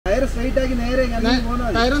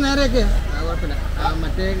Tyre നേരെയൊക്കെ കുഴപ്പമില്ല.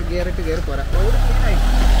 മറ്റേ ഗിയറിട്ട് കയറി പോരാ.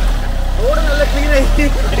 നല്ല ക്ലീനായി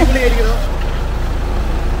അടിപൊളിയായിരിക്കണോ?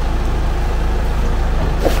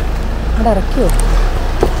 അവിടെ ഇറക്കിയോ?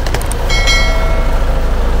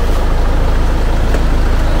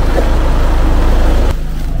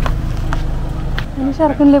 മനുഷ്യ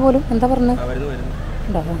ഇറക്കുന്നില്ലേ പോലും. എന്താ പറഞ്ഞത്?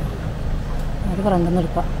 അത് പറയണ്ടെന്ന്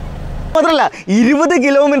എടുക്കാം. മാത്രല്ല 20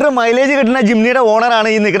 കിലോമീറ്റർ മൈലേജ് കിട്ടുന്ന ജിംനിയുടെ ഓണറാണ്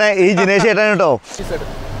ഈ നിൽക്കുന്ന ഈ ജിനേഷ് ചേട്ടൻ കേട്ടോ.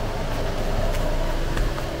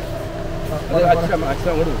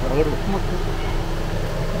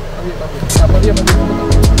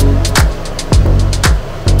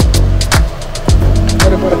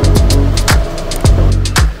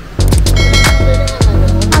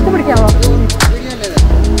 അത് പിടിക്കാവോ?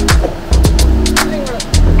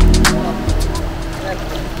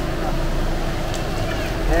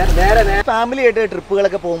 ഫാമിലി ആയിട്ട്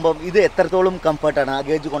ട്രിപ്പുകളൊക്കെ പോകുമ്പോൾ ഇത് എത്രത്തോളം കംഫർട്ടാണ്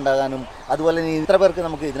ലഗേജ് കൊണ്ടാകാനും അതുപോലെ ഇത്ര പേർക്ക്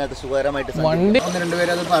നമുക്ക് ഇതിനകത്ത് സുഖകരമായിട്ട് വണ്ടി 1-2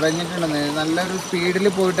 പേര് അത് പറഞ്ഞിട്ടുണ്ടെന്ന്. നല്ലൊരു സ്പീഡിൽ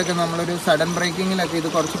പോയിട്ടൊക്കെ നമ്മളൊരു സഡൻ ബ്രേക്കിങ്ങിലൊക്കെ ഇത്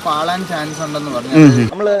കുറച്ച് പാളാൻ ചാൻസ് ഉണ്ടെന്ന് പറഞ്ഞു.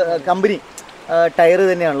 നമ്മള് കമ്പനി ടയർ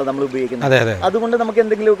തന്നെയാണല്ലോ നമ്മൾ ഉപയോഗിക്കുന്നത്. അതുകൊണ്ട് നമുക്ക്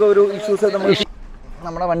എന്തെങ്കിലുമൊക്കെ ഒരു ഇഷ്യൂസ് നമ്മൾ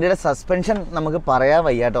നമ്മുടെ വണ്ടിയുടെ സസ്പെൻഷൻ നമുക്ക് പറയാൻ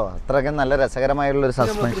വയ്യാട്ടോ. അത്രയ്ക്ക് നല്ല രസകരമായുള്ളൊരു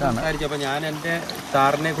സസ്പെൻഷൻ ആണ്. അപ്പോൾ ഞാൻ എൻ്റെ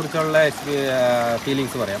താറിനെ കുറിച്ചുള്ള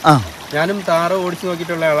ഫീലിങ്സ് പറയാം. ഞാനും താറ് ഓടിച്ചു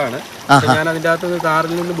നോക്കിയിട്ടുള്ള ആളാണ്. ഞാൻ അതിൻ്റെ അകത്ത്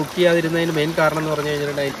താറിൽ നിന്ന് ബുക്ക് ചെയ്യാതിരുന്നതിന് മെയിൻ കാരണം എന്ന് പറഞ്ഞു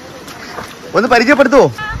കഴിഞ്ഞിട്ടുണ്ടെങ്കിൽ ഒന്ന് പരിചയപ്പെടുത്തുവോ?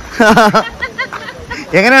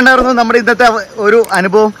 എങ്ങനെയുണ്ടായിരുന്നു നമ്മുടെ ഇന്നത്തെ ഒരു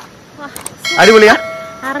അനുഭവം? അടിപൊളിയാ?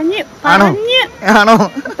 ആണോ?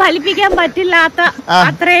 ഫലിപ്പിക്കാൻ പറ്റില്ലാത്ത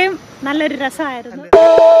അത്രയും നല്ലൊരു രസമായിരുന്നു.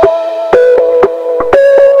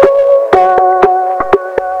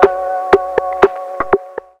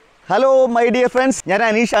 ഹലോ മൈ ഡിയർ ഫ്രണ്ട്സ്, ഞാൻ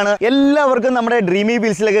അനീഷാണ്. എല്ലാവർക്കും നമ്മുടെ ഡ്രീമി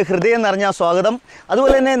വീൽസിലേക്ക് ഹൃദയം നിറഞ്ഞ സ്വാഗതം.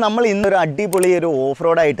 അതുപോലെ തന്നെ നമ്മൾ ഇന്നൊരു അടിപൊളി ഒരു ഓഫ്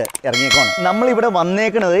റോഡായിട്ട് ഇറങ്ങിയേക്കാണ്. നമ്മളിവിടെ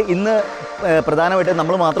വന്നേക്കുന്നത് ഇന്ന് പ്രധാനമായിട്ട്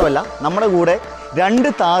നമ്മൾ മാത്രമല്ല, നമ്മുടെ കൂടെ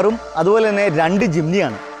 2 താറും അതുപോലെ തന്നെ 2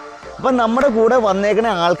 ജിംനിയാണ്. അപ്പം നമ്മുടെ കൂടെ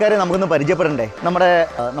വന്നേക്കുന്ന ആൾക്കാരെ നമുക്കൊന്ന് പരിചയപ്പെടണ്ടേ.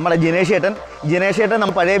 നമ്മുടെ ജിനേഷ് ചേട്ടൻ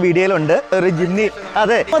നമ്മൾ പഴയ വീഡിയോയിലുണ്ട്. ഒരു ജിംനി,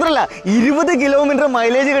 അതെ മാത്രമല്ല 20 കിലോമീറ്റർ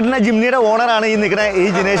മൈലേജ് കിട്ടുന്ന ജിംനിയുടെ ഓണറാണ് ഈ നിൽക്കുന്ന ഈ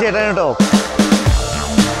ജിനേഷ് ചേട്ടൻ കേട്ടോ.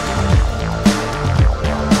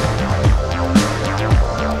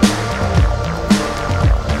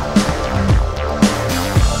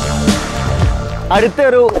 അടുത്ത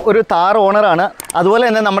ഒരു താർ ഓണറാണ്. അതുപോലെ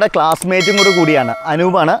തന്നെ നമ്മുടെ ക്ലാസ്മേറ്റും കൂടിയാണ്.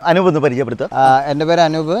 അനൂപ് ഒന്ന് പരിചയപ്പെടുത്തുക. എൻ്റെ പേര്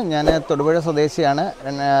അനൂപ്. ഞാൻ തൊടുപുഴ സ്വദേശിയാണ്.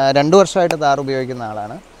 2 വർഷമായിട്ട് താർ ഉപയോഗിക്കുന്ന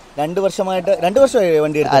ആളാണ്. 2 വർഷമായി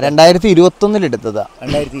വണ്ടി 2021 എടുത്തതാ.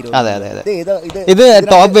 2020. അതെ അതെ അതെ. ഇത്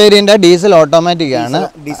ടോപ്പ് വേരിയന്റ് ഡീസൽ ഓട്ടോമാറ്റിക് ആണ്.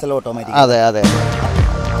 Diesel automatic. അതെ അതെ.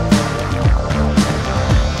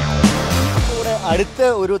 അടുത്ത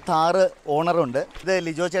ഒരു താറ് ഓണറുണ്ട്. ഇത്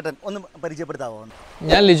ലിജോ ചേട്ടൻ, ഒന്ന് പരിചയപ്പെടുത്താവോ?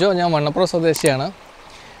 ഞാൻ ലിജോ. ഞാൻ വണ്ണപ്പുറം സ്വദേശിയാണ്.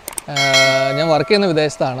 ഞാൻ വർക്ക് ചെയ്യുന്ന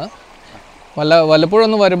വിദേശത്താണ്. വല്ലപ്പോഴും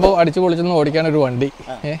ഒന്ന് വരുമ്പോൾ അടിച്ചു പൊളിച്ചൊന്ന് ഓടിക്കാനൊരു വണ്ടി.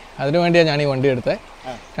 അതിനു വേണ്ടിയാണ് ഞാൻ ഈ വണ്ടി എടുത്തത്.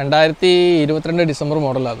 2022 ഡിസംബർ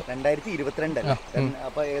മോഡലാണ്. 2022.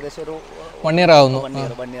 അപ്പോൾ ഏകദേശം ഒരു 1 ഇയർ ആവുന്നു.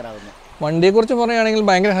 വണ്ടിയെക്കുറിച്ച് പറയുകയാണെങ്കിൽ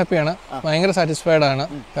ഭയങ്കര ഹാപ്പിയാണ്, ഭയങ്കര സാറ്റിസ്ഫൈഡ് ആണ്.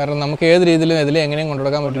 കാരണം നമുക്ക് ഏത് രീതിയിലും ഇതിൽ എങ്ങനെയും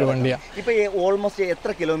കൊണ്ടുനടക്കാൻ പറ്റിയൊരു വണ്ടിയാണ്. ഇപ്പോൾ ഓൾമോസ്റ്റ് എത്ര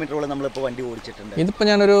കിലോമീറ്ററോളം നമ്മളിപ്പോൾ വണ്ടി ഓടിച്ചിട്ടുണ്ട്? ഇതിപ്പോൾ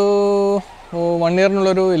ഞാനൊരു 1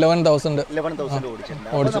 ഇയറിനുള്ളൊരു 11,000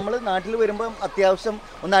 ഓടിച്ചിട്ടുണ്ട്. നമ്മൾ നാട്ടിൽ വരുമ്പോൾ അത്യാവശ്യം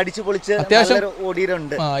ഒന്ന് അടിച്ചു പൊളിച്ച്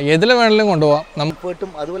ഓടിയിട്ടുണ്ട്. ഏതിൽ വേണമെങ്കിലും കൊണ്ടുപോകാം.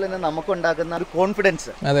 നമുക്കും അതുപോലെ തന്നെ നമുക്കുണ്ടാക്കുന്ന ഒരു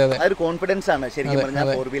കോൺഫിഡൻസ്, ആ ഒരു കോൺഫിഡൻസ് ആണ് ശരിക്കും പറഞ്ഞാൽ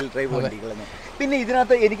 4 വീൽ ഡ്രൈവ് വണ്ടികളെന്ന്. പിന്നെ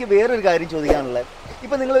ഇതിനകത്ത് എനിക്ക് വേറൊരു കാര്യം ചോദിക്കാനുള്ളത്,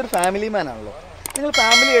 ഇപ്പം നിങ്ങളൊരു ഫാമിലി മാൻ ആണല്ലോ. നിങ്ങൾ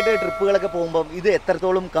ഫാമിലി ആയിട്ട് ട്രിപ്പുകളൊക്കെ പോകുമ്പോൾ ഇത്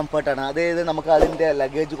എത്രത്തോളം കംഫർട്ടാണ്? അതായത് നമുക്ക് അതിന്റെ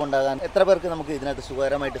ലഗേജ് കൊണ്ടാകാൻ എത്ര പേർക്ക് നമുക്ക് ഇതിനകത്ത്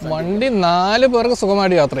സുഖകരമായിട്ട്? വണ്ടി 4 പേർക്ക്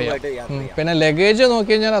സുഖമായിട്ട് യാത്ര ചെയ്യാം. പിന്നെ ലഗേജ്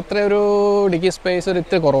നോക്കി കഴിഞ്ഞാൽ അത്ര ഒരു ഡിക്കി സ്പേസ് ഒരു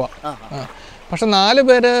ഇത്തിരി കുറവാണ്. പക്ഷെ 4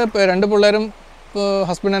 പേര്, 2 പിള്ളേരും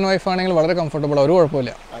ഹസ്ബൻഡ് ആൻഡ് വൈഫ് ആണെങ്കിൽ വളരെ കംഫർട്ടബിൾ, ഒരു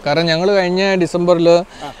കുഴപ്പമില്ല. കാരണം ഞങ്ങൾ കഴിഞ്ഞ ഡിസംബറിൽ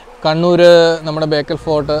കണ്ണൂർ, നമ്മുടെ ബേക്കൽ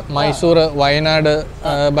ഫോർട്ട്, മൈസൂർ, വയനാട്,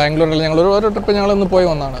 ബാംഗ്ലൂരിൽ ഞങ്ങൾ ഒരു ട്രിപ്പ് ഞങ്ങളൊന്ന് പോയി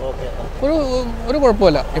വന്നതാണ്. ഒരു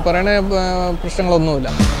കുഴപ്പമില്ല, ഈ പറയുന്ന പ്രശ്നങ്ങളൊന്നുമില്ല.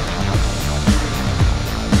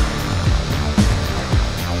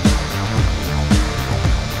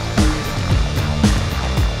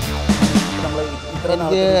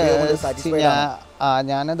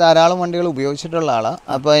 ഞാൻ ധാരാളം വണ്ടികൾ ഉപയോഗിച്ചിട്ടുള്ള ആളാണ്.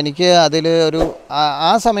 അപ്പോൾ എനിക്ക് അതിൽ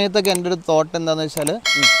ആ സമയത്തൊക്കെ എൻ്റെ ഒരു തോട്ട് എന്താണെന്ന് വെച്ചാൽ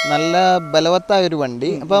നല്ല ബലവത്തായൊരു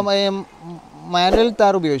വണ്ടി. അപ്പം മാനുവൽ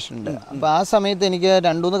താർ ഉപയോഗിച്ചിട്ടുണ്ട്. അപ്പോൾ ആ സമയത്ത് എനിക്ക്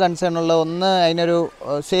 2-3 കൺസേൺ ഉള്ള ഒന്ന്, അതിനൊരു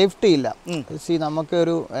സേഫ്റ്റി ഇല്ല.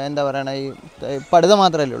 നമുക്കൊരു എന്താ പറയണ, ഈ പടുത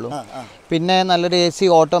മാത്രമല്ലേ ഉള്ളൂ, പിന്നെ നല്ലൊരു AC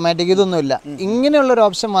ഓട്ടോമാറ്റിക് ഇതൊന്നുമില്ല. ഇങ്ങനെയുള്ളൊരു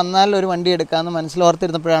ഓപ്ഷൻ വന്നാൽ ഒരു വണ്ടി എടുക്കാമെന്ന്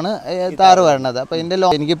മനസ്സിലോർത്തിരുന്നപ്പോഴാണ് താറ് വരണത്. അപ്പോൾ ഇതിൻ്റെ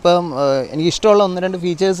എനിക്കിപ്പം എനിക്കിഷ്ടമുള്ള 1-2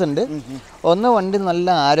 ഫീച്ചേഴ്സ് ഉണ്ട്. ഒന്ന്, വണ്ടി നല്ല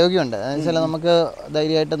ആരോഗ്യമുണ്ട്. എന്നുവെച്ചാൽ നമുക്ക്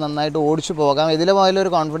ധൈര്യമായിട്ട് നന്നായിട്ട് ഓടിച്ചു പോകാം. ഇതിൽ പോയാലും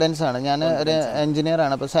ഒരു കോൺഫിഡൻസ് ആണ്. ഞാൻ ഒരു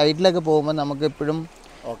എഞ്ചിനീയറാണ്. അപ്പോൾ സൈറ്റിലൊക്കെ പോകുമ്പോൾ നമുക്ക് എപ്പോഴും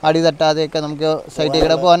അടി തട്ടാതെയൊക്കെ നമുക്ക് സൈറ്റിൽ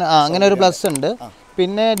കൂടെ പോകാൻ അങ്ങനെ ഒരു പ്ലസ് ഉണ്ട്.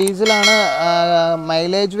 പിന്നെ ഡീസലാണ്.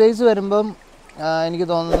 മൈലേജ് വൈസ് വരുമ്പം എനിക്ക്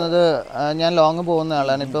തോന്നുന്നത്, ഞാൻ ലോങ് പോകുന്ന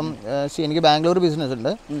ആളാണ്. ഇപ്പം എനിക്ക് ബാംഗ്ലൂർ ബിസിനസ്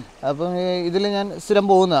ഉണ്ട്. അപ്പം ഇതിൽ ഞാൻ സ്ഥിരം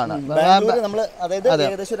പോകുന്നതാണ്.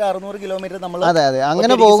 അതെ അതെ.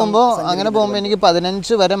 അങ്ങനെ പോകുമ്പോൾ എനിക്ക്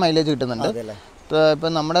 15 വരെ മൈലേജ് കിട്ടുന്നുണ്ട്.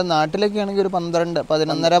 ഇപ്പം നമ്മുടെ നാട്ടിലൊക്കെ ആണെങ്കിൽ ഒരു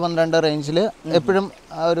 11-12 റേഞ്ചിൽ എപ്പോഴും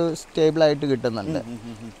ആ ഒരു സ്റ്റേബിളായിട്ട് കിട്ടുന്നുണ്ട്.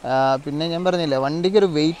 പിന്നെ ഞാൻ പറഞ്ഞില്ല, വണ്ടിക്ക് ഒരു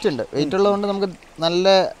വെയിറ്റ് ഉണ്ട്. വെയിറ്റ് ഉള്ളതുകൊണ്ട് നമുക്ക് നല്ല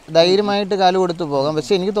ധൈര്യമായിട്ട് കാല് കൊടുത്ത് പോകാം.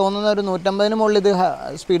 പക്ഷേ എനിക്ക് തോന്നുന്ന ഒരു 150-ന് മുകളിൽ ഇത്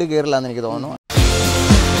സ്പീഡ് കയറില്ല എന്ന് എനിക്ക് തോന്നുന്നു.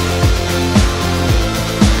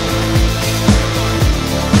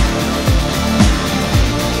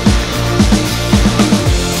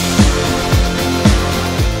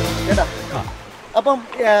 അപ്പം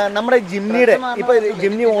നമ്മുടെ ജിമ്നിയുടെ ഇപ്പൊ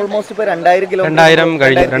ജിമ്നി ഓൾമോസ്റ്റ് ഇപ്പൊ 2000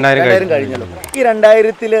 കിലോമീറ്റർ കഴിഞ്ഞല്ലോ. ഈ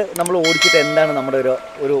 2000-ൽ നമ്മൾ ഓടിച്ചിട്ട് എന്താണ് നമ്മുടെ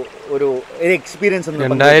ഒരു എക്സ്പീരിയൻസ്?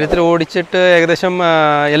 2000-ൽ ഓടിച്ചിട്ട് ഏകദേശം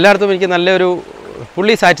എല്ലായിടത്തും എനിക്ക് നല്ലൊരു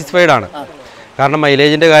ഫുള്ളി സാറ്റിസ്ഫൈഡ് ആണ്. കാരണം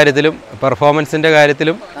മൈലേജിന്റെ കാര്യത്തിലും പെർഫോമൻസിന്റെ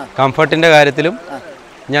കാര്യത്തിലും കംഫർട്ടിന്റെ കാര്യത്തിലും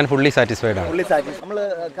ഞാൻ ഫുള്ളി സാറ്റിസ്ഫൈഡ് ആണ്. നമ്മൾ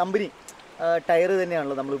കമ്പനി ടയർ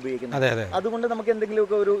തന്നെയാണല്ലോ നമ്മൾ ഉപയോഗിക്കുന്നത്. അതെ അതെ. അതുകൊണ്ട് നമുക്ക്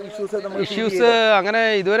എന്തെങ്കിലുമൊക്കെ ഒരു ഇഷ്യൂസ് അങ്ങനെ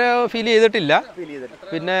ഇതുവരെ ഫീൽ ചെയ്തിട്ടില്ല.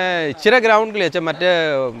 പിന്നെ ഇച്ചിരി ഗ്രൗണ്ട് ക്ലിയർ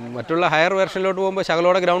മറ്റുള്ള ഹയർ വെർഷനിലോട്ട് പോകുമ്പോൾ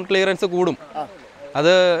ശകലോടെ ഗ്രൗണ്ട് ക്ലിയറൻസ് കൂടും.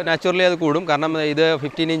 അത് നാച്ചുറലി അത് കൂടും. കാരണം ഇത്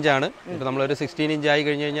 15 ഇഞ്ചാണ്. ഇപ്പോൾ നമ്മളൊരു 16 ഇഞ്ച് ആയി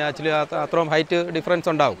കഴിഞ്ഞ് കഴിഞ്ഞാൽ ആക്ച്വലി അത്രയും ഹൈറ്റ് ഡിഫറൻസ്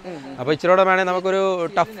ഉണ്ടാവും. അപ്പോൾ ഇച്ചിരിയോടെ വേണമെങ്കിൽ നമുക്കൊരു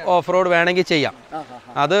ടഫ് ഓഫ് റോഡ് വേണമെങ്കിൽ ചെയ്യാം.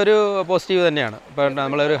 അതൊരു പോസിറ്റീവ് തന്നെയാണ്. ഇപ്പോൾ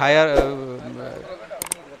നമ്മളൊരു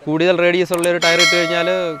കൂടുതൽ റേഡിയസ് ഉള്ള ഒരു ടയർ ഇട്ട് കഴിഞ്ഞാൽ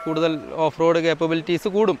കൂടുതൽ ഓഫ് റോഡ് കേപ്പബിലിറ്റീസ്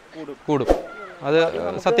കൂടും. അത്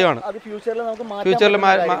സത്യമാണ്. ഫ്യൂച്ചറിൽ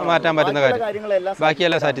മാറ്റാൻ പറ്റുന്ന കാര്യം.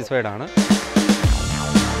 ബാക്കിയെല്ലാം സാറ്റിസ്ഫൈഡ് ആണ്.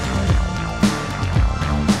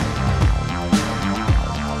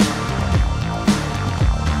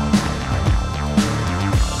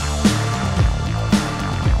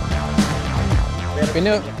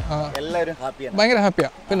 പിന്നെ ഭയങ്കര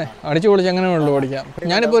ഹാപ്പിയാണ്. പിന്നെ അടിച്ചു പൊളിച്ച് അങ്ങനെ ഉള്ളു ഓടിക്കാം.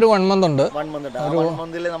 ഞാനിപ്പോൾ ഒരു 1 മന്ത് ഉണ്ട്.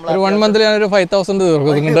 ഒരു 1 മന്തിൽ ഞാനൊരു 5000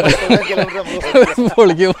 തീർക്കുന്നുണ്ട്.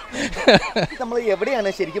 പൊളിക്കും. നമ്മൾ എവിടെയാണ്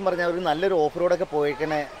ശരിക്കും പറഞ്ഞാൽ ഒരു നല്ലൊരു ഓഫ് റോഡൊക്കെ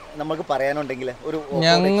പോയിക്കണേ നമുക്ക് പറയാനുണ്ടെങ്കിൽ?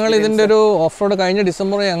 ഞങ്ങൾ ഇതിൻ്റെ ഒരു ഓഫ് റോഡ് കഴിഞ്ഞ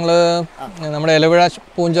ഡിസംബർ ഞങ്ങൾ നമ്മുടെ എലവിഴ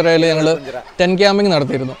പൂഞ്ചിറയിൽ ഞങ്ങൾ 10 ക്യാമ്പിങ്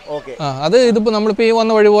നടത്തിയിരുന്നു. അത് ഇതിപ്പോൾ നമ്മളിപ്പോൾ ഈ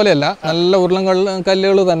വന്ന വഴി പോലെയല്ല, നല്ല ഉരുളൻ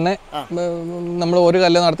കല്ലുകൾ തന്നെ. നമ്മൾ ഒരു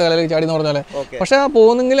കല്ല് നടത്ത കല്ലിലേക്ക് ചാടി എന്ന് പറഞ്ഞാൽ. പക്ഷെ ആ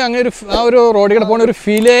പോകുന്നെങ്കിൽ അങ്ങനെ ആ ഒരു റോഡിൽ കൂടെ പോകുന്ന ഒരു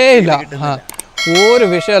ഫീലേ ഇല്ല. ഒരു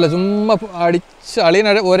വിഷയമല്ല, ചുമ്മാ അളിയന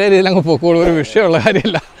ഒരേ രീതിയിൽ അങ്ങ് പോക്കോളൂ. ഒരു വിഷയമുള്ള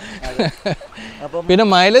കാര്യമില്ല. പിന്നെ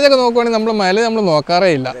മൈലേജ് ഒക്കെ നോക്കുവാണെങ്കിൽ നമ്മൾ നോക്കാറേ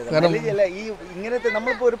ഇല്ല. കാരണം ഇങ്ങനത്തെ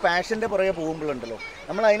നമ്മളിപ്പോൾ ഒരു പാഷന്റെ പുറകെ പോകുമ്പോഴുണ്ടല്ലോ,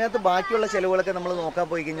 നമ്മൾ അതിനകത്ത് ബാക്കിയുള്ള ചെലവുകളൊക്കെ നമ്മൾ നോക്കാൻ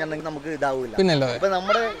പോയി കഴിഞ്ഞാൽ നമുക്ക് ഇതാവില്ല. പിന്നല്ലോ ഇപ്പൊ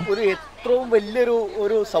നമ്മുടെ ഒരു എത്രയും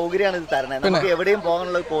വലിയൊരു സൗകര്യമാണ് ഇത് തരണത്. നമുക്ക് എവിടെയും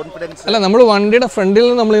പോകാനുള്ള കോൺഫിഡൻസ് അല്ല, നമ്മൾ വണ്ടിയുടെ ഫ്രണ്ടിൽ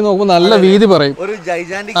നിന്ന് നമ്മൾ നോക്കുമ്പോൾ നല്ല വീതി പറയും. ഒരു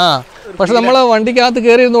ജൈജാന്റിക്. പക്ഷെ നമ്മൾ വണ്ടിക്കകത്ത്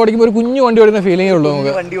കയറി ഇരുന്ന് ഓടിക്കുമ്പോൾ ഒരു കുഞ്ഞു വണ്ടി ഓടിക്കുന്ന ഫീലിംഗേ ഉള്ളൂ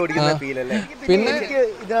നമുക്ക്. വണ്ടി ഓടിക്കുന്ന ഫീൽ അല്ലേ. പിന്നെ എനിക്ക്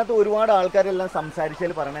ഇതിനകത്ത് ഒരുപാട് ആൾക്കാരെല്ലാം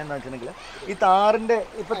സംസാരിച്ചാൽ പറയണെന്ന് വെച്ചിട്ടുണ്ടെങ്കിൽ, ഈ താറിന്റെ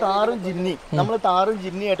ഇപ്പൊ താറും ജിമ്നി, നമ്മൾ താറും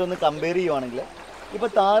ജിമ്നി ആയിട്ട് ഒന്ന് കമ്പയർ ചെയ്യുവാണെങ്കിൽ ഇപ്പൊ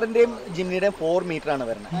താറിന്റെയും ജിമ്നിയുടെയും 4 മീറ്ററാണ്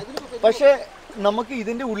വരുന്നത്. പക്ഷെ നമുക്ക്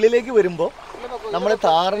ഇതിന്റെ ഉള്ളിലേക്ക് വരുമ്പോൾ നമ്മുടെ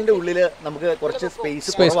താറിന്റെ ഉള്ളില് നമുക്ക് കുറച്ച്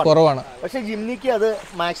സ്പേസ് കുറവാണ്. പക്ഷെ ജിമ്നിക്ക് അത്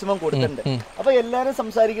മാക്സിമം കൊടുത്തിട്ടുണ്ട്. അപ്പൊ എല്ലാരും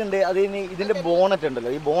സംസാരിക്കുന്നുണ്ട് അതിന് ഇതിന്റെ ബോണറ്റ്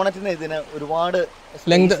ഉണ്ടല്ലോ, ഈ ബോണറ്റിന് ഇതിന് ഒരുപാട്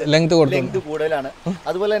ലെങ്ത് കൂടുതലാണ്.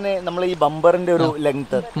 അതുപോലെ തന്നെ നമ്മൾ ഈ ബമ്പറിന്റെ ഒരു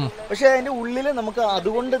ലെങ്ത്. പക്ഷെ അതിന്റെ ഉള്ളില് നമുക്ക്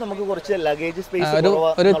അതുകൊണ്ട് നമുക്ക് കുറച്ച് ലഗേജ് സ്പേസ്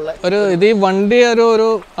ഒരു ഇത് ഈ വണ്ടി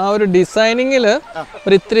ആ ഒരു ഡിസൈനിങ്ങില്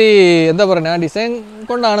ഒരു ഇത്തിരി എന്താ പറയുക, ആ ഡിസൈൻ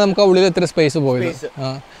കൊണ്ടാണ് നമുക്ക് ആ ഉള്ളിൽ ഇത്തിരി സ്പേസ് പോയത്.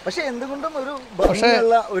 പക്ഷെ എന്തുകൊണ്ടും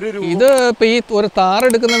ഇത് ഇപ്പൊ ഈ ഒരു താർ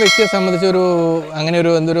എടുക്കുന്ന വ്യക്തിയെ സംബന്ധിച്ച് അങ്ങനെ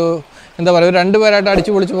എന്താ പറയുക, 2 പേരായിട്ട്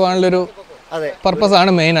അടിച്ചു പൊളിച്ചു പോകാനുള്ളൊരു പർപ്പസ്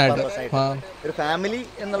ആണ് മെയിൻ ആയിട്ട്.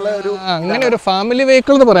 അങ്ങനെ ഒരു ഫാമിലി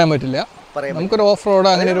വെഹിക്കിൾ എന്ന് പറയാൻ പറ്റില്ല. നമുക്കൊരു ഓഫ് റോഡ്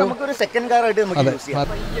അങ്ങനെ ഒരു സെക്കൻഡ് കാർ ആയിട്ട് നമുക്ക് യൂസ് ചെയ്യാം.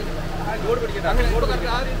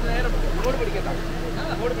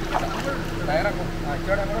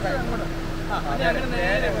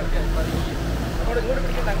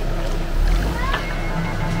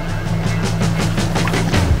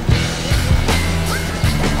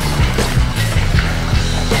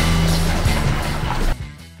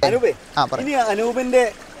 ഇനി അനൂപിന്റെ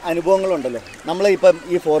അനുഭവങ്ങളുണ്ടല്ലോ. നമ്മൾ ഇപ്പം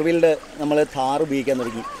ഈ 4 വീലർ നമ്മൾ താർ ഉപയോഗിക്കാൻ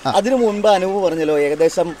തുടങ്ങി. അതിനു മുൻപ് അനുഭവം പറഞ്ഞല്ലോ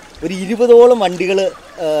ഏകദേശം ഒരു 20ഓളം വണ്ടികൾ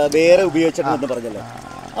വേറെ ഉപയോഗിച്ചിട്ടുണ്ടെന്ന് പറഞ്ഞല്ലോ.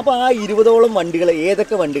 അപ്പോൾ ആ 20ഓളം വണ്ടികൾ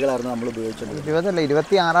ഏതൊക്കെ വണ്ടികളായിരുന്നു നമ്മൾ ഉപയോഗിച്ചത്?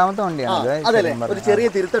 26ാമത്തെ വണ്ടിയാണ്. അതല്ലേ, ഒരു ചെറിയ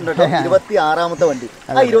തിരുത്തുണ്ട് കേട്ടോ, 26ാമത്തെ വണ്ടി.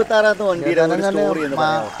 ആ 26ാമത്തെ വണ്ടിയുടെ സ്റ്റോറി എന്ന്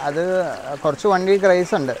പറയാമോ? അത് കുറച്ച് വണ്ടി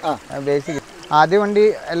ക്രൈസ് ഉണ്ട്. ബേസിക് ആദ്യ വണ്ടി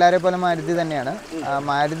എല്ലാവരെയും പോലെ മാരുതി തന്നെയാണ്.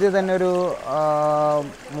 മാരുതി തന്നെ ഒരു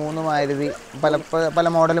 3 മാരുതി പല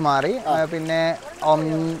മോഡൽ മാറി. പിന്നെ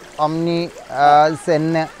ഒമ്നി,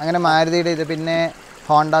 സെന്ന്, അങ്ങനെ മാരുതിയുടെ ഇത്. പിന്നെ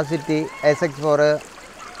ഹോണ്ട സിറ്റി, SX4,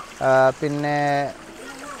 പിന്നെ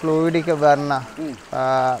ഫ്ലൂയിഡിക് വെർണ,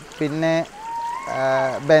 പിന്നെ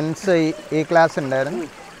ബെൻസ് ഈ ക്ലാസ് ഉണ്ടായിരുന്നു.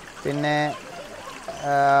 പിന്നെ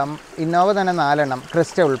ഇന്നോവ തന്നെ 4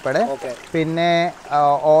 ക്രിസ്റ്റ ഉൾപ്പെടെ. പിന്നെ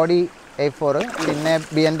ഓഡി A4, പിന്നെ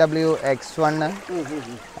BMW X1,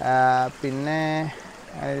 പിന്നെ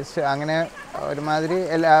അങ്ങനെ ഒരുമാതിരി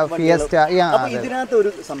ഫിയസ്റ്റ.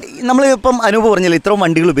 നമ്മളിപ്പം അനുഭവം പറഞ്ഞല്ലോ ഇത്രയും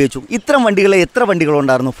വണ്ടികൾ ഉപയോഗിച്ചു. ഇത്തരം വണ്ടികൾ എത്ര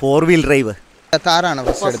വണ്ടികളുണ്ടായിരുന്നു 4 വീൽ ഡ്രൈവ്? താറാണ്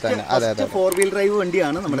ഫസ്റ്റ് എടുത്തത്. അതെ അതെ, 4 വീൽ ഡ്രൈവ്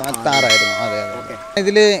വണ്ടിയാണ് നമ്മുടെ താറായിരുന്നു. അതെ അതെ.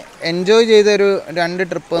 ഇതിൽ എൻജോയ് ചെയ്തൊരു 2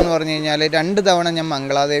 ട്രിപ്പ് എന്ന് പറഞ്ഞു കഴിഞ്ഞാൽ 2 തവണ ഞാൻ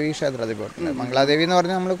മംഗളാദേവി ക്ഷേത്രത്തിൽ പോയിട്ടുണ്ട്. മംഗളാദേവി എന്ന്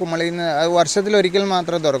പറഞ്ഞാൽ നമ്മൾ കുമളിയിൽ നിന്ന് വർഷത്തിലൊരിക്കൽ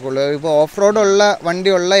മാത്രമേ തുറക്കുള്ളൂ. ഇപ്പോൾ ഓഫ് റോഡുള്ള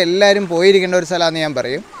വണ്ടിയുള്ള എല്ലാവരും പോയിരിക്കേണ്ട ഒരു സ്ഥലമാണെന്ന് ഞാൻ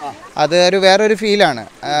പറയും. അത് വേറൊരു ഫീലാണ്.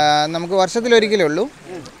 നമുക്ക് വർഷത്തിലൊരിക്കലേ ഉള്ളൂ.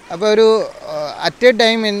 അപ്പോൾ ഒരു അറ്റ് എ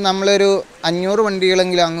ടൈം നമ്മളൊരു 500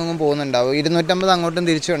 വണ്ടികളെങ്കിലും അങ്ങും പോകുന്നുണ്ടാവും. 250 അങ്ങോട്ടും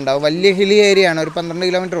തിരിച്ചും ഉണ്ടാവും. വലിയ ഹിലി ഏരിയ ആണ്, ഒരു 12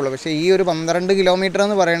 കിലോമീറ്റർ ഉള്ളൂ. പക്ഷേ ഈ ഒരു 12 കിലോമീറ്റർ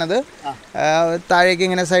എന്ന് പറയുന്നത് താഴേക്ക്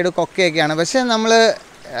ഇങ്ങനെ സൈഡ് കൊക്കയൊക്കെയാണ്. പക്ഷേ നമ്മൾ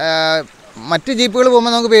മറ്റ് ജീപ്പുകൾ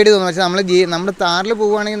പോകുമ്പോൾ നമുക്ക് പേടി തോന്നും. പക്ഷേ നമ്മൾ താറിൽ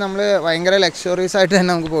പോവുകയാണെങ്കിൽ നമ്മൾ ഭയങ്കര ലക്ഷറീസ് ആയിട്ട് തന്നെ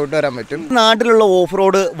നമുക്ക് പോയിട്ട് വരാൻ പറ്റും. നാട്ടിലുള്ള ഓഫ്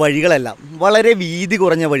റോഡ് വഴികളെല്ലാം വളരെ വീതി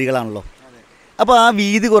കുറഞ്ഞ വഴികളാണല്ലോ. അപ്പോൾ ആ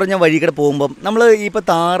വീതി കുറഞ്ഞ വഴികൂടെ പോകുമ്പം നമ്മൾ ഇപ്പോൾ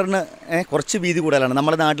താറിന് കുറച്ച് വീതി കൂടുതലാണ്.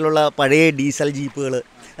 നമ്മുടെ നാട്ടിലുള്ള പഴയ ഡീസൽ ജീപ്പുകൾ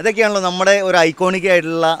അതൊക്കെയാണല്ലോ നമ്മുടെ ഒരു ഐക്കോണിക്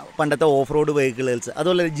ആയിട്ടുള്ള പണ്ടത്തെ ഓഫ് റോഡ് വെഹിക്കിൾസ്.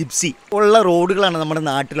 അതുപോലെ ജിപ്സി ഉള്ള റോഡുകളാണ് നമ്മുടെ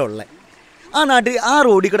നാട്ടിലുള്ളത്. ആ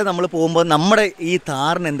റോഡിൽ കൂടെ നമ്മൾ പോകുമ്പോൾ നമ്മുടെ ഈ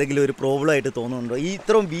താറിന് എന്തെങ്കിലും ഒരു പ്രോബ്ലം ആയിട്ട് തോന്നുന്നുണ്ടോ? ഈ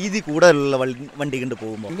ഇത്രയും വീതി കൂടുതലുള്ള വണ്ടി കൊണ്ട്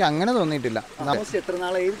പോകുമ്പോൾ? എനിക്ക് അങ്ങനെ തോന്നിയിട്ടില്ല. എത്ര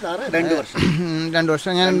നാളായി താറ്? 2 വർഷം. 2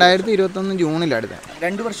 വർഷം. ഞാൻ 2021 ജൂണിലെടുത്ത.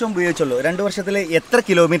 2 വർഷം ഉപയോഗിച്ചുള്ളൂ. 2 വർഷത്തിൽ എത്ര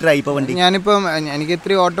കിലോമീറ്റർ ആയി ഇപ്പോൾ വണ്ടി? ഞാനിപ്പം എനിക്ക്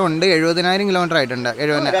ഇത്തിരി ഓട്ടം ഉണ്ട്. 70,000 കിലോമീറ്റർ ആയിട്ടുണ്ട്.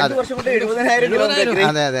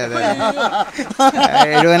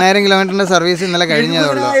 70,000 കിലോമീറ്ററിന്റെ സർവീസ് ഇന്നലെ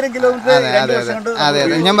കഴിഞ്ഞതുള്ളൂ. അതെ അതെ അതെ അതെ അതെ.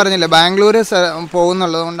 ഞാൻ പറഞ്ഞില്ലേ ബാംഗ്ലൂർ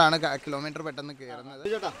പോകുന്നുള്ളത് കൊണ്ടാണ് കിലോമീറ്റർ പെട്ടെന്ന് കയറുന്നത്.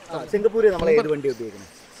 സിംഗപ്പൂരിൽ നമ്മൾ ഏത് വണ്ടി ഉപയോഗിക്കുന്നത്?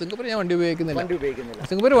 സിംഗപ്പൂർ ഞാൻ വണ്ടി ഉപയോഗിക്കുന്നില്ല.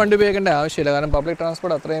 സിംഗപ്പൂർ വണ്ടി ഉപയോഗിക്കേണ്ട ആവശ്യമില്ല. കാരണം പബ്ലിക്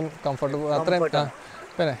ട്രാൻസ്പോർട്ട് അത്രയും കംഫർട്ടബിൾ, അത്രയും.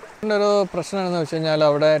 പിന്നെ ഒരു പ്രശ്നം എന്താണെന്ന് വെച്ച് കഴിഞ്ഞാൽ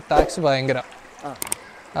അവിടെ ടാക്സ് ഭയങ്കര.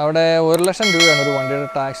 അവിടെ 1 ലക്ഷം രൂപയാണ് ഒരു വണ്ടിയുടെ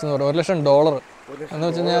ടാക്സ് എന്ന് പറയുന്നത്. $1 ലക്ഷം എന്ന്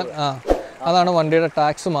വെച്ച് കഴിഞ്ഞാൽ അതാണ് വണ്ടിയുടെ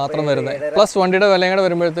ടാക്സ് മാത്രം വരുന്നത്. പ്ലസ് വണ്ടിയുടെ വിലയും കൂടെ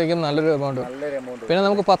വരുമ്പോഴത്തേക്കും നല്ലൊരു എമൗണ്ട്. പിന്നെ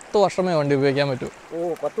നമുക്ക് 10 വർഷമേ വണ്ടി ഉപയോഗിക്കാൻ പറ്റൂ.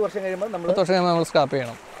 10 വർഷം കഴിയുമ്പോൾ നമ്മൾ സ്ക്രാപ്പ്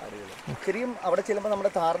ചെയ്യണം. ശരിയും അവിടെ ചെല്ലുമ്പോൾ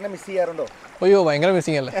നമ്മുടെ താറിനെ മിസ് ചെയ്യാറുണ്ടോ? അയ്യോ, ഭയങ്കര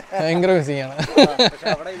മിസ്സിങ് അല്ലേ, ഭയങ്കര മിസ്സിങ് ആണ്.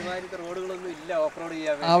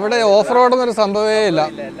 അവിടെ ഓഫ് റോഡ് എന്നൊരു സംഭവമേ ഇല്ല.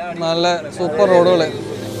 നല്ല സൂപ്പർ റോഡുകൾ.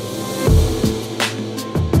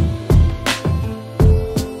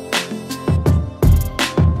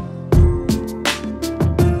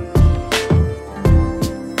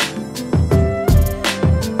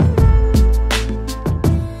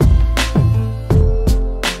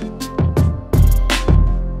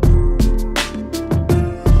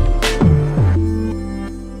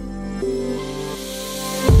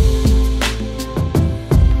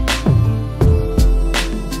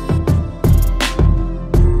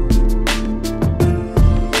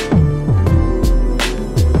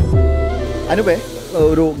 അനുപേ,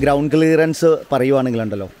 ഒരു ഗ്രൗണ്ട് ക്ലിയറൻസ്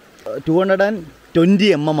പറയുവാണെങ്കിലുണ്ടല്ലോ 220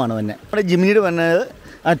 mm ആണ് തന്നെ. നമ്മുടെ ജിമ്നിയുടെ വരുന്നത്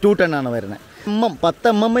 210 ആണ് വരുന്നത്. 10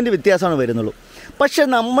 mm വ്യത്യാസമാണ് വരുന്നുള്ളൂ. പക്ഷേ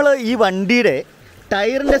നമ്മൾ ഈ വണ്ടിയുടെ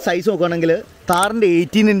ടയറിൻ്റെ സൈസ് നോക്കുകയാണെങ്കിൽ താറിൻ്റെ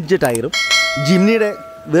 18 ഇഞ്ച് ടയറും ജിമ്നിയുടെ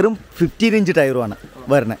വെറും 15 ഇഞ്ച് ടയറുമാണ്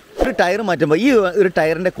വരുന്നത്. ഒരു ടയർ മാറ്റുമ്പോൾ ഈ ഒരു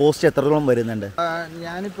ടയറിൻ്റെ കോസ്റ്റ് എത്രത്തോളം വരുന്നുണ്ട്?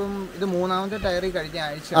 ഞാനിപ്പം ഇത് 3ാമത്തെ ടയർ കഴിഞ്ഞ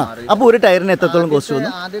ആഴ്ച മാറി. അപ്പോൾ ഒരു ടയറിന് എത്രത്തോളം കോസ്റ്റ് വന്നു?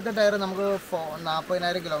 ആദ്യത്തെ ടയർ നമുക്ക്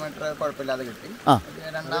 40,000 കിലോമീറ്റർ കുഴപ്പമില്ലാതെ കിട്ടി.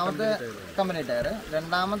 രണ്ടാമത്തെ കമ്പനി ടയർ,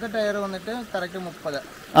 രണ്ടാമത്തെ ടയർ വന്നിട്ട് കറക്റ്റ് 30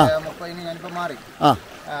 ഞാനിപ്പോൾ മാറി.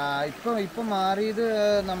 ഇപ്പൊ മാറിയത്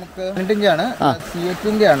നമുക്ക് 18 ഇഞ്ചാണ്,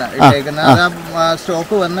 C8 ആണ് ഇട്ടേക്കുന്നത്.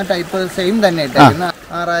 സ്റ്റോക്ക് വന്ന ടൈപ്പ് സെയിം തന്നെ ഇട്ടേക്കുന്നത്.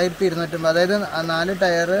 6,250. അതായത് 4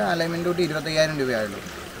 ടയർ അലൈൻമെന്റ് തൊട്ട് 25,000 രൂപയായുള്ളൂ.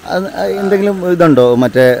 എന്തെങ്കിലും ഇതുണ്ടോ?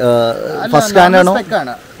 മറ്റേ ഫസ്റ്റ് സ്കാനാണോ?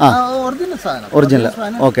 ഒറിജിനൽ സാധനം, ഒറിജിനൽ.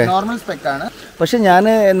 ഓക്കെ, നോർമൽ സ്പെക്ക് ആണ്. പക്ഷെ ഞാൻ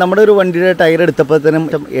നമ്മുടെ ഒരു വണ്ടിയുടെ ടയർ എടുത്തപ്പോഴത്തേനും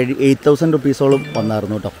 8,000 റുപ്പീസോളം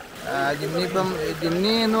വന്നായിരുന്നു കേട്ടോ.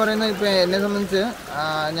 ജിമ്നി എന്ന് പറയുന്നത് ഇപ്പം എന്നെ സംബന്ധിച്ച്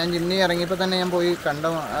ഞാൻ ജിമ്നി ഇറങ്ങിയപ്പോൾ തന്നെ ഞാൻ പോയി കണ്ട്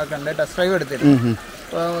ടെസ്റ്റ് ഡ്രൈവ് എടുത്തിരുന്നു.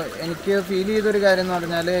 അപ്പോൾ എനിക്ക് ഫീൽ ചെയ്തൊരു കാര്യം എന്ന്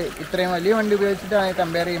പറഞ്ഞാൽ ഇത്രയും വലിയ വണ്ടി ഉപയോഗിച്ചിട്ട്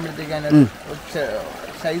കമ്പയർ ചെയ്യുമ്പോഴത്തേക്ക് അതിനൊരു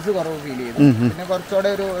സൈസ് കുറവ് ഫീൽ ചെയ്തു. പിന്നെ കുറച്ചുകൂടെ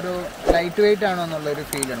ഒരു ലൈറ്റ് വെയിറ്റ് ആണോ എന്നുള്ളൊരു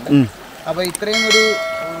ഫീൽ ഉണ്ട്. അപ്പോൾ ഇത്രയും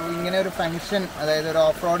ഇങ്ങനെ ഒരു ഫങ്ഷൻ, അതായത് ഒരു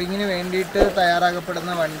ഓഫ് റോഡിങ്ങിന് വേണ്ടിയിട്ട്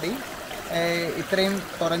തയ്യാറാക്കപ്പെടുന്ന വണ്ടി ഇത്രയും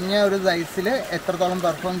കുറഞ്ഞ ഒരു സൈസിൽ എത്രത്തോളം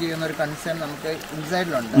പെർഫോം ചെയ്യുന്ന ഒരു കൺസേൺ നമുക്ക്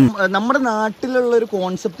ഇൻസൈഡിലുണ്ട്. നമ്മുടെ നാട്ടിലുള്ള ഒരു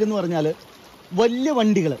കോൺസെപ്റ്റ് എന്ന് പറഞ്ഞാൽ വലിയ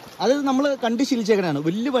വണ്ടികൾ, അത് നമ്മൾ കണ്ട് ശീലിച്ചേക്കണാണ്.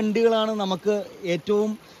 വലിയ വണ്ടികളാണ് നമുക്ക്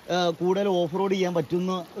ഏറ്റവും കൂടുതൽ ഓഫ് റോഡ് ചെയ്യാൻ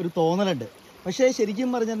പറ്റുന്ന ഒരു തോന്നലുണ്ട്. പക്ഷേ ശരിക്കും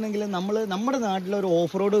പറഞ്ഞിട്ടുണ്ടെങ്കിൽ നമ്മുടെ നാട്ടിലെ ഒരു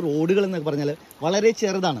ഓഫ് റോഡ് റോഡുകൾ എന്നൊക്കെ പറഞ്ഞാൽ വളരെ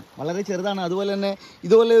ചെറുതാണ്. അതുപോലെ തന്നെ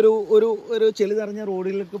ഇതുപോലെ ഒരു ചെളി നിറഞ്ഞ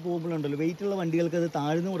റോഡുകളിലേക്ക് പോകുമ്പോഴുണ്ടല്ലോ, വെയിറ്റുള്ള വണ്ടികൾക്ക് അത്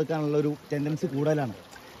താഴ്ന്നു കൊടുക്കാനുള്ള ഒരു ടെൻഡൻസി കൂടുതലാണ്.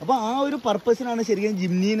 അപ്പോൾ ആ ഒരു പർപ്പസിനാണ് ശരിക്കും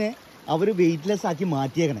ജിംനീനെ അവർ വെയിറ്റ്ലെസ് ആക്കി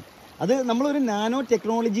മാറ്റിയേക്കണേ. അത് നമ്മളൊരു നാനോ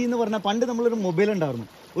ടെക്നോളജി എന്ന് പറഞ്ഞാൽ, പണ്ട് നമ്മളൊരു മൊബൈൽ ഉണ്ടായിരുന്നു,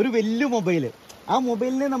 ഒരു വലിയ മൊബൈൽ. ആ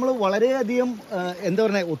മൊബൈലിനെ നമ്മൾ വളരെയധികം എന്താ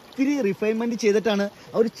പറയുക, ഒത്തിരി റിഫൈൻമെൻറ്റ് ചെയ്തിട്ടാണ്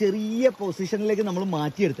ആ ഒരു ചെറിയ പൊസിഷനിലേക്ക് നമ്മൾ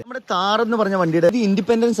മാറ്റിയെടുത്തത്. നമ്മുടെ താർ എന്ന് പറഞ്ഞ വണ്ടിയുടെ ഇത്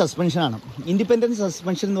ഇൻഡിപെൻഡൻറ്റ് സസ്പെൻഷനാണ്. ഇൻഡിപെൻഡൻറ്റ്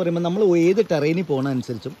സസ്പെൻഷൻ എന്ന് പറയുമ്പോൾ നമ്മൾ ഏത് ടെറൈനിൽ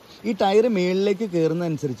പോകുന്നതനുസരിച്ചും ഈ ടയർ മേളിലേക്ക്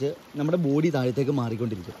കയറുന്നതനുസരിച്ച് നമ്മുടെ ബോഡി താഴത്തേക്ക്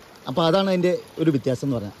മാറിക്കൊണ്ടിരിക്കും. അപ്പോൾ അതാണ് അതിൻ്റെ ഒരു വ്യത്യാസം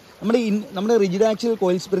എന്ന് പറഞ്ഞാൽ. നമ്മുടെ റിജിഡ് ആക്സിൽ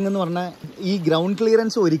കോയിൽ സ്പ്രിംഗ് എന്ന് പറഞ്ഞാൽ ഈ ഗ്രൗണ്ട്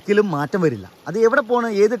ക്ലിയറൻസ് ഒരിക്കലും മാറ്റം വരില്ല. അത് എവിടെ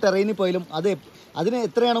പോകണം, ഏത് ടെറൈനിൽ പോയാലും അതിന്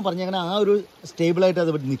എത്രയാണോ പറഞ്ഞേക്കണേ ആ ഒരു സ്റ്റേബിളായിട്ട്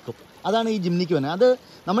അത് നിൽക്കും. അതാണ് ഈ ജിംനിക്ക് വരുന്നത്. അത്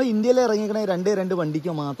നമ്മൾ ഇന്ത്യയിൽ ഇറങ്ങിക്കണേ രണ്ട്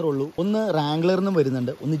വണ്ടിക്ക് മാത്രമേ ഉള്ളൂ. ഒന്ന് റാംഗ്ലറിനും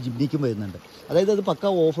വരുന്നുണ്ട്, ഒന്ന് ജിംനിക്കും വരുന്നുണ്ട്. അതായത് അത് പക്ക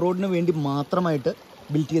ഓഫ് റോഡിന് വേണ്ടി മാത്രമായിട്ട്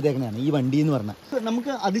ബിൽറ്റ് ചെയ്തേക്കണതാണ് ഈ വണ്ടി എന്ന് പറഞ്ഞാൽ.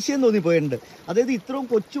 നമുക്ക് അതിശയം തോന്നിപ്പോയിട്ടുണ്ട്. അതായത് ഇത്രയും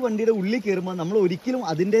കൊച്ചു വണ്ടിയുടെ ഉള്ളിൽ കയറുമ്പോൾ നമ്മൾ ഒരിക്കലും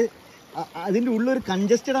അതിൻ്റെ ഉള്ളൊരു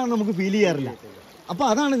കൺജസ്റ്റഡ് ആണെന്ന് നമുക്ക് ഫീൽ ചെയ്യാറില്ല. അപ്പോൾ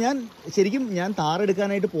അതാണ് ഞാൻ താർ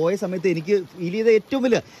എടുക്കാനായിട്ട് പോയ സമയത്ത് എനിക്ക് ഫീൽ ചെയ്ത ഏറ്റവും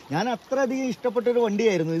വലിയ, ഞാൻ അത്രയധികം ഇഷ്ടപ്പെട്ടൊരു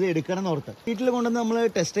വണ്ടിയായിരുന്നു ഇത് എടുക്കണം എന്നോർത്ത്. വീട്ടിൽ കൊണ്ടുവന്ന് നമ്മൾ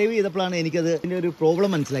ടെസ്റ്റ് ഡ്രൈവ് ചെയ്തപ്പോഴാണ് എനിക്കത് അതിൻ്റെ ഒരു പ്രോബ്ലം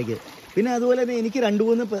മനസ്സിലാക്കിയത്. പിന്നെ അതുപോലെ തന്നെ എനിക്ക്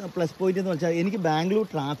 2-3 പ്ലസ് പോയിന്റ് എന്ന് വെച്ചാൽ, എനിക്ക് ബാംഗ്ലൂർ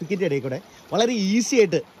ട്രാഫിക്കിൻ്റെ ഇടയിൽ കൂടെ വളരെ ഈസി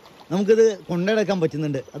ആയിട്ട് നമുക്കിത് കൊണ്ടുനടക്കാൻ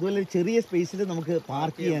പറ്റുന്നുണ്ട്. അതുപോലെ ചെറിയ സ്പേസിൽ നമുക്ക്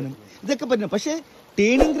പാർക്ക് ചെയ്യാനും ഇതൊക്കെ പറ്റും. പക്ഷേ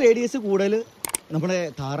ടേണിംഗ് റേഡിയസ് കൂടുതൽ നമ്മുടെ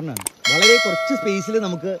താറിനാണ്. വളരെ കുറച്ച് സ്പേസിൽ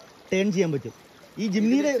നമുക്ക് ടേൺ ചെയ്യാൻ പറ്റും. ഈ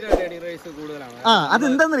ജിംനിയുടെ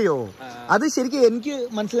അതെന്താണെന്നറിയോ, അത് ശരിക്കും എനിക്ക്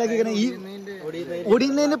മനസ്സിലാക്കിയിരിക്കണേ ഈ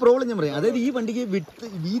ഒടിയുന്നതിന്റെ പ്രോബ്ലം ഞാൻ പറയാം. അതായത് ഈ വണ്ടിക്ക്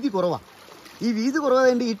വീതി കുറവാണ്. ഈ വീതി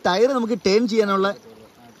കുറവായതുകൊണ്ട് ഈ ടയർ നമുക്ക് ടേൺ ചെയ്യാനുള്ള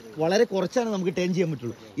വളരെ കുറച്ചാണ് നമുക്ക് ടേൺ ചെയ്യാൻ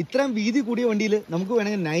പറ്റുള്ളൂ. ഇത്രയും വീതി കൂടിയ വണ്ടിയിൽ നമുക്ക്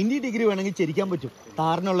വേണമെങ്കിൽ 90 ഡിഗ്രി വേണമെങ്കിൽ ചരിക്കാൻ പറ്റും.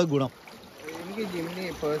 താറിനുള്ള ഗുണം എനിക്ക്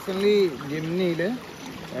പേഴ്സണലി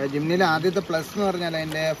ജിംനിയിൽ ആദ്യത്തെ പ്ലസ് എന്ന് പറഞ്ഞാൽ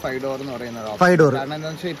അതിന്റെ 5 ഡോർ എന്ന് പറയുന്നത്. കാരണം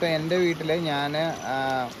എന്താണെന്ന് വെച്ചാൽ ഇപ്പൊ എന്റെ വീട്ടില് ഞാൻ,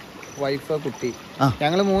 വൈഫ്, കുട്ടി,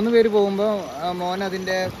 ഞങ്ങൾ 3 പേര് പോകുമ്പോൾ മോൻ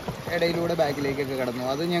അതിന്റെ ഇടയിലൂടെ ബാക്കിലേക്കൊക്കെ കടന്നു.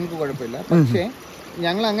 അത് ഞങ്ങൾക്ക് കുഴപ്പമില്ല. പക്ഷേ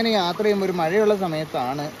ഞങ്ങൾ അങ്ങനെ യാത്ര ചെയ്യുമ്പോൾ ഒരു മഴയുള്ള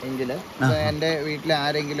സമയത്താണ് എങ്കിൽ എൻ്റെ വീട്ടിൽ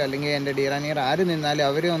ആരെങ്കിലും അല്ലെങ്കിൽ എൻ്റെ ഡിയറാനിയർ ആര് നിന്നാലും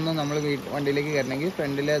അവരെ ഒന്നും നമ്മൾ വണ്ടിയിലേക്ക് കയറണമെങ്കിൽ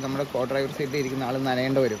ഫ്രണ്ടിൽ നമ്മുടെ കോ ഡ്രൈവർ സീറ്റിൽ ഇരിക്കുന്ന ആൾ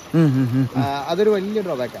നനയേണ്ടി വരും. അതൊരു വലിയ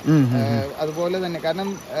ഡ്രോബാക്കാണ്. അതുപോലെ തന്നെ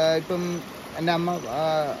കാരണം ഇപ്പം എൻ്റെ അമ്മ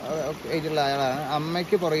ഏജുള്ള ആളാണ്.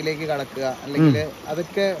 അമ്മയ്ക്ക് പുറകിലേക്ക് കടക്കുക അല്ലെങ്കിൽ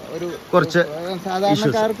അതൊക്കെ ഒരു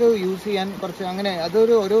സാധാരണക്കാർക്ക് യൂസ് ചെയ്യാൻ കുറച്ച് അങ്ങനെ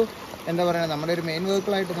അതൊരു എന്താ പറയുക, നമ്മുടെ ഒരു മെയിൻ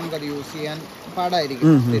വെഹിക്കിളായിട്ട് നമുക്കത് യൂസ് ചെയ്യാൻ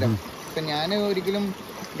പാടായിരിക്കും സ്ഥിരം. ഇപ്പം ഞാൻ ഒരിക്കലും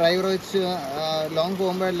ഡ്രൈവർ വെച്ച് ലോങ്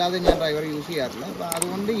പോകുമ്പോഴല്ലാതെ ഞാൻ ഡ്രൈവർ യൂസ് ചെയ്യാറില്ല. അപ്പം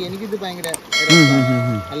അതുകൊണ്ട് എനിക്കിത് ഭയങ്കര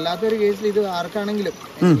അല്ലാത്തൊരു കേസിൽ ഇത് ആർക്കാണെങ്കിലും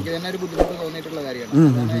എനിക്ക് തന്നെ ഒരു ബുദ്ധിമുട്ട് തോന്നിയിട്ടുള്ള കാര്യമാണ്.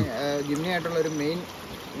 അതാണ് ജിംനി ആയിട്ടുള്ള ഒരു മെയിൻ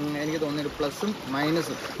എനിക്ക് തോന്നിയൊരു പ്ലസും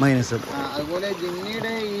മൈനസും. അതുപോലെ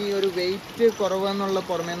ജിംനിയുടെ ഈ ഒരു വെയിറ്റ് കുറവെന്നുള്ള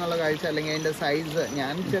പുറമേ നിന്നുള്ള കാഴ്ച അല്ലെങ്കിൽ അതിന്റെ സൈസ്,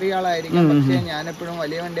 ഞാൻ ചെറിയ ആളായിരിക്കും പക്ഷേ ഞാൻ എപ്പോഴും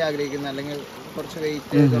വലിയ വണ്ടി ആഗ്രഹിക്കുന്നത് അല്ലെങ്കിൽ കുറച്ച്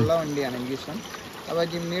വെയിറ്റ് ഉള്ള വണ്ടിയാണ് എനിക്കിഷ്ടം. അപ്പോൾ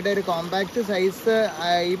ജിംനിയുടെ ഒരു കോമ്പാക്ട് സൈസ്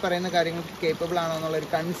ഈ പറയുന്ന കാര്യങ്ങൾക്ക് കേപ്പബിൾ ആണോ എന്നുള്ളൊരു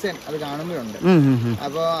കൺസേൺ അത് കാണുമ്പോഴുണ്ട്.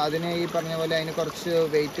 അപ്പോൾ അതിന് ഈ പറഞ്ഞ പോലെ അതിന് കുറച്ച്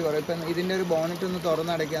വെയിറ്റ് കുറവ്. ഇപ്പം ഇതിൻ്റെ ഒരു ബോണറ്റ് ഒന്ന്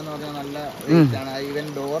തുറന്നടയ്ക്കുക എന്ന് പറഞ്ഞാൽ നല്ല വെയിറ്റ് ആണ്. ഈവൻ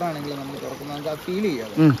ഡോർ ആണെങ്കിലും നമ്മൾ തുറക്കുമ്പോൾ നമുക്ക് അത് ഫീൽ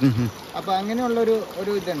ചെയ്യാം. അപ്പോൾ അങ്ങനെയുള്ളൊരു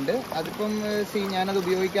ഇതുണ്ട്. അതിപ്പം ഞാനത്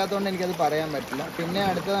ഉപയോഗിക്കാത്തതുകൊണ്ട് എനിക്കത് പറയാൻ പറ്റില്ല. പിന്നെ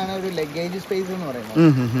അടുത്തതാണ് ഒരു ലഗേജ് സ്പേസ് എന്ന്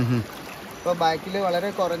പറയുന്നത്. ഇപ്പോൾ ബാക്കിൽ വളരെ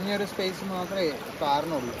കുറഞ്ഞൊരു സ്പേസ് മാത്രമേ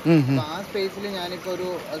കാറിനുള്ളൂ. അപ്പൊ ആ സ്പേസിൽ ഞാനിപ്പോ ഒരു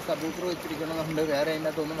സബൂഫർ വെച്ചിരിക്കണമെന്നുണ്ട്, വേറെ അതിൻ്റെ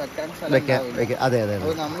അകത്തൊന്നും വെക്കാൻ സ്ഥലം ഉണ്ടാവില്ല.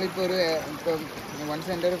 അപ്പോൾ നമ്മളിപ്പോൾ വൺസ്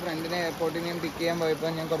എൻ്റെ ഒരു ഫ്രണ്ടിനെ എയർപോർട്ടിൽ നിന്ന് പിക്ക് ചെയ്യാൻ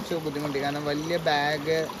പോയപ്പോൾ ഞാൻ കുറച്ച് ബുദ്ധിമുട്ടി. കാരണം വലിയ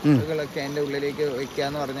ബാഗുകളൊക്കെ എൻ്റെ ഉള്ളിലേക്ക് വെക്കുക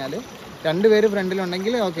എന്ന് പറഞ്ഞാൽ 2 പേര്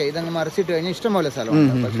ഫ്രണ്ടിലുണ്ടെങ്കിൽ ഓക്കെ, ഇതങ്ങ് മറിച്ചിട്ട് കഴിഞ്ഞാൽ ഇഷ്ടംപോലെ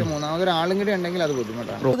സ്ഥലമുണ്ട്. പക്ഷെ 3ാമതൊരാളും കൂടി ഉണ്ടെങ്കിൽ അത്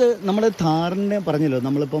ബുദ്ധിമുട്ടാണ്. അത് നമ്മുടെ താറിനെ പറഞ്ഞല്ലോ,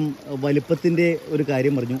 നമ്മളിപ്പം വലുപ്പത്തിന്റെ ഒരു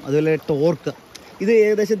കാര്യം പറഞ്ഞു. അതുപോലെ ടോർക്ക്, ഇത്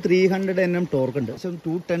ഏകദേശം 300 Nm ടോർക്ക് ഉണ്ട്.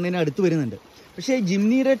 210 അടുത്ത് വരുന്നുണ്ട്. പക്ഷേ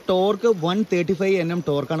ജിംനിയുടെ ടോർക്ക് 135 Nm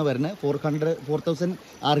ടോർക്കാണ് വരുന്നത് 4000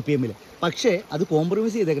 RPM. പക്ഷേ അത്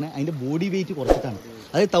കോംപ്രമൈസ് ചെയ്തേക്കണേ അതിൻ്റെ ബോഡി വെയിറ്റ് കുറച്ചിട്ടാണ്.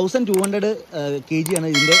 അതായത് 1200 kg ആണ്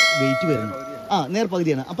ഇതിൻ്റെ വെയിറ്റ് വരുന്നത്.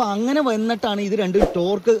 നേർപകുതിയാണ്. അപ്പൊ അങ്ങനെ വന്നിട്ടാണ് ഇത് രണ്ടും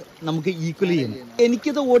ടോർക്ക് നമുക്ക് ഈക്വൽ ചെയ്യുന്നത്.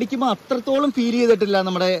 എനിക്കിത് ഓടിക്കുമ്പോൾ അത്രത്തോളം ഫീൽ ചെയ്തിട്ടില്ല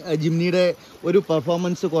നമ്മുടെ ജിംനിയുടെ ഒരു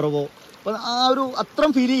പെർഫോമൻസ് കുറവോ, അപ്പം ആ ഒരു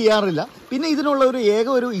അത്രയും ഫീൽ ചെയ്യാറില്ല. പിന്നെ ഇതിനുള്ള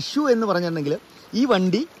ഒരു ഇഷ്യൂ എന്ന് പറഞ്ഞിട്ടുണ്ടെങ്കിൽ ഈ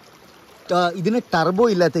വണ്ടി ഇതിന് ടർബോ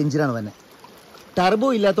ഇല്ലാത്ത എഞ്ചിനാണ് തന്നെ. ടർബോ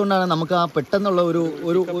ഇല്ലാത്തതുകൊണ്ടാണ് നമുക്ക് ആ പെട്ടെന്നുള്ള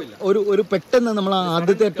ഒരു പെട്ടെന്ന് നമ്മൾ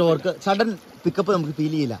ആദ്യത്തെ ടോർക്ക് സഡൻ പിക്കപ്പ് നമുക്ക്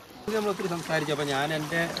ഫീൽ ചെയ്യില്ല. നമ്മൾ ഒത്തിരി സംസാരിച്ചു. അപ്പോൾ ഞാൻ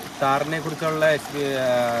എൻ്റെ താറിനെ കുറിച്ചുള്ള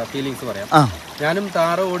ഫീലിങ്സ് പറയാം. ഞാനും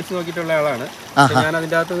താറ് ഓടിച്ചു നോക്കിയിട്ടുള്ള ആളാണ്. ഞാൻ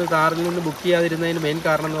അതിൻ്റെ അകത്ത് താറിൽ നിന്ന് ബുക്ക് ചെയ്യാതിരുന്നതിന് മെയിൻ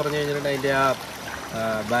കാരണം എന്ന് പറഞ്ഞു കഴിഞ്ഞാൽ അതിൻ്റെ ആ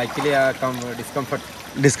ബാക്കിലെ ആ ഡിസ്കംഫർട്ട്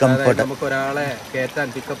നമുക്ക് ഒരാളെ കയറ്റാൻ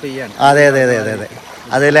പിക്കപ്പ് ചെയ്യാൻ. അതെ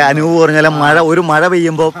അതല്ലേ അനൂപ് പറഞ്ഞാൽ മഴ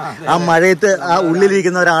പെയ്യുമ്പോൾ ആ മഴയത്ത് ആ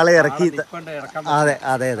ഉള്ളിലിരിക്കുന്ന ഒരാളെ ഇറക്കി. അതെ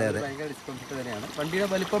ഡിസ്കംഫർട്ട് തന്നെയാണ്. വണ്ടിയുടെ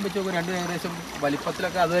വലിപ്പം വെച്ച് നോക്കുമ്പോൾ രണ്ടും ഏകദേശം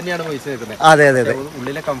വലിപ്പത്തിലൊക്കെ അത് തന്നെയാണ് പൈസ നിൽക്കുന്നത്. അതെ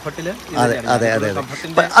ഉള്ളിലെ കംഫർട്ടില്.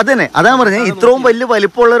 അതന്നെ അതാണ് പറഞ്ഞത്. ഇത്രയും വലിയ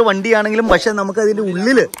വലിപ്പമുള്ള ഒരു വണ്ടിയാണെങ്കിലും പക്ഷെ നമുക്ക് അതിന്റെ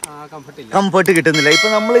ഉള്ളില് കംഫർട്ട് കിട്ടുന്നില്ല. ഇപ്പൊ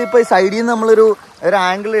നമ്മളിപ്പോ സൈഡിൽ നിന്ന് നമ്മളൊരു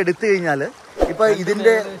ആംഗിൾ എടുത്തു കഴിഞ്ഞാല് ഇപ്പൊ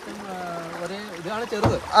ഇതിന്റെ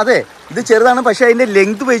അതെ ഇത് ചെറുതാണ്. പക്ഷെ അതിന്റെ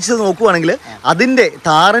ലെങ്ത് വെച്ച് നോക്കുവാണെങ്കിൽ അതിന്റെ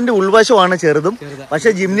താറിന്റെ ഉൾവശമാണ് ചെറുതും, പക്ഷെ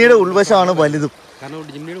ജിംനിയുടെ ഉൾവശമാണ് വലുതും.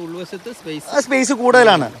 സ്പേസ്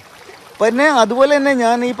കൂടുതലാണ്. പിന്നെ അതുപോലെ തന്നെ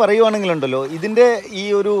ഞാൻ ഈ പറയുവാണെങ്കിലുണ്ടല്ലോ ഇതിന്റെ ഈ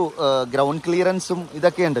ഒരു ഗ്രൗണ്ട് ക്ലിയറൻസും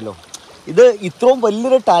ഇതൊക്കെ ഉണ്ടല്ലോ, ഇത് ഇത്രയും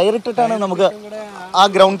വലിയൊരു ടയർ ഇട്ടിട്ടാണ് നമുക്ക് ആ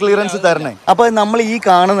ഗ്രൗണ്ട് ക്ലിയറൻസ് തരണേ. അപ്പൊ നമ്മൾ ഈ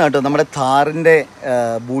കാണുന്ന കേട്ടോ നമ്മുടെ താറിന്റെ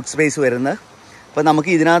ബൂട്ട് സ്പേസ് വരുന്നത്. അപ്പം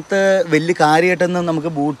നമുക്ക് ഇതിനകത്ത് വലിയ കാര്യമായിട്ടൊന്നും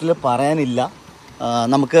നമുക്ക് ബൂട്ടിൽ പറയാനില്ല.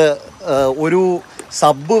 നമുക്ക് ഒരു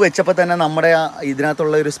സബ് വെച്ചപ്പോൾ തന്നെ നമ്മുടെ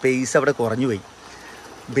ഇതിനകത്തുള്ള ഒരു സ്പേസ് അവിടെ കുറഞ്ഞു പോയി.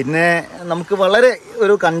 പിന്നെ നമുക്ക് വളരെ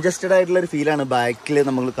ഒരു കൺജസ്റ്റഡ് ആയിട്ടുള്ളൊരു ഫീലാണ് ബാക്കിൽ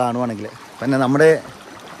നമ്മൾ കാണുവാണെങ്കിൽ. പിന്നെ നമ്മുടെ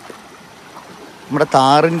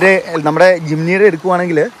താറിൻ്റെ നമ്മുടെ ജിംനിയുടെ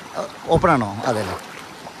എടുക്കുവാണെങ്കിൽ ഓപ്പൺ ആണോ? അതെല്ലേ.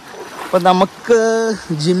 അപ്പം നമുക്ക്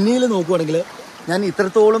ജിംനിയിൽ നോക്കുവാണെങ്കിൽ ഞാൻ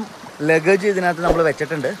ഇത്രത്തോളം ലഗേജ് ഇതിനകത്ത് നമ്മൾ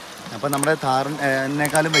വെച്ചിട്ടുണ്ട്. അപ്പം നമ്മുടെ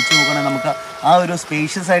താറിനേക്കാളും വെച്ച് നോക്കുകയാണെങ്കിൽ നമുക്ക് ആ ഒരു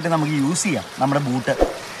സ്പേഷ്യസ് ആയിട്ട് നമുക്ക് യൂസ് ചെയ്യാം നമ്മുടെ ബൂട്ട്.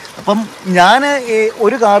 അപ്പം ഞാൻ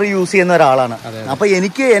ഒരു കാർ യൂസ് ചെയ്യുന്ന ഒരാളാണ്. അപ്പം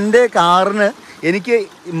എനിക്ക് എൻ്റെ കാറിന് എനിക്ക്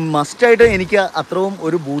മസ്റ്റായിട്ട് എനിക്ക് അത്രയും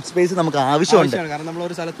ഒരു ബൂട്ട് സ്പേസ് നമുക്ക് ആവശ്യമുണ്ട്.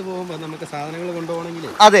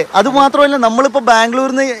 അതെ, അത് മാത്രമല്ല നമ്മളിപ്പോൾ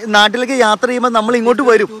ബാംഗ്ലൂരിൽ നിന്ന് നാട്ടിലേക്ക് യാത്ര ചെയ്യുമ്പോൾ നമ്മൾ ഇങ്ങോട്ട്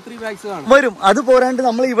വരും. അത് പോരാണ്ട്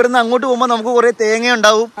നമ്മൾ ഇവിടുന്ന് അങ്ങോട്ട് പോകുമ്പോൾ നമുക്ക് കുറെ തേങ്ങ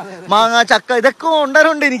ഉണ്ടാവും, മാങ്ങ, ചക്ക, ഇതൊക്കെ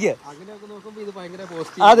ഉണ്ടാറുണ്ട് എനിക്ക്.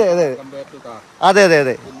 അതെ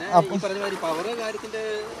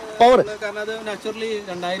പവർ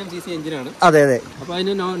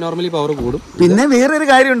പിന്നെ വേറൊരു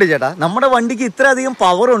കാര്യമുണ്ട് ചേട്ടാ, നമ്മുടെ വണ്ടിക്ക് ഇത്ര അധികം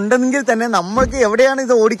പവർ ഉണ്ടെങ്കിൽ തന്നെ നമ്മൾക്ക് എവിടെയാണ്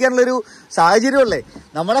ഇത് ഓടിക്കാനുള്ള ഒരു സാഹചര്യമല്ലേ?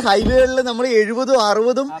 നമ്മുടെ ഹൈവേകളിൽ നമ്മൾ 70,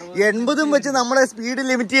 60, 80 വെച്ച് നമ്മുടെ സ്പീഡ്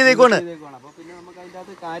ലിമിറ്റ് ചെയ്തേക്കാണ്.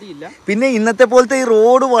 പിന്നെ ഇന്നത്തെ പോലത്തെ ഈ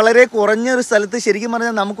റോഡ് വളരെ കുറഞ്ഞ ഒരു സ്ഥലത്ത് ശരിക്കും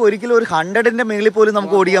പറഞ്ഞാൽ നമുക്ക് ഒരിക്കലും ഒരു 100ന്റെ മേളിൽ പോലും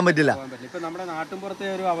നമുക്ക് ഓടിക്കാൻ പറ്റില്ല. ഇപ്പൊ നമ്മുടെ നാട്ടിൻപുറത്തെ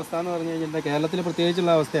ഒരു അവസ്ഥ എന്ന് പറഞ്ഞു കഴിഞ്ഞാൽ കേരളത്തിൽ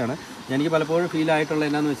പ്രത്യേകിച്ചുള്ള അവസ്ഥയാണ്. എനിക്ക് പലപ്പോഴും ഫീൽ ആയിട്ടുള്ള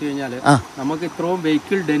എന്നാന്ന് വെച്ച് കഴിഞ്ഞാൽ നമുക്ക് ഇത്രയും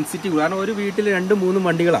വെഹിക്കിൾ ഡെൻസിറ്റി, കാരണം ഒരു വീട്ടിൽ 2-3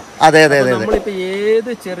 വണ്ടികളാണ്. നമ്മളിപ്പോ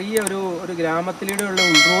ഏത് ചെറിയ ഒരു ഗ്രാമത്തിലൂടെ ഉള്ള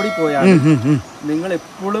ഉൾറോഡിൽ പോയാലും നിങ്ങൾ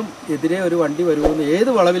എപ്പോഴും എതിരെ ഒരു വണ്ടി വരുമെന്ന്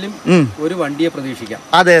ഏത് വളവിലും ഒരു വണ്ടിയെ പ്രതീക്ഷിക്കാം.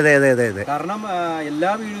 കാരണം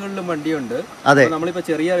എല്ലാ വീടുകളിലും വണ്ടിയുണ്ട്. നമ്മളിപ്പോ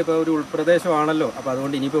ചെറിയ ഒരു ഉൾപ്രദേശമാണല്ലോ, അപ്പൊ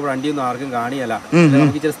അതുകൊണ്ട് ഇനിയിപ്പോ വണ്ടിയൊന്നും ആർക്കും കാണിയല്ല,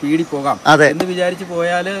 നമുക്ക് ഇച്ചിരി സ്പീഡിൽ പോകാം എന്ന് വിചാരിച്ച്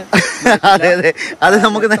പോയാല് അത്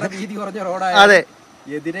നമുക്ക് വീതി കുറഞ്ഞ റോഡായ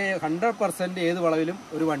എതിരെ 100% ഏത് വളവിലും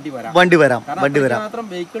ഒരു വണ്ടി വരാം. മാത്രം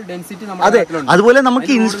വെഹിക്കിൾ ഡെൻസിറ്റി. അതെ, അതുപോലെ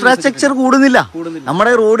നമുക്ക് ഇൻഫ്രാസ്ട്രക്ചർ കൂടുന്നില്ല,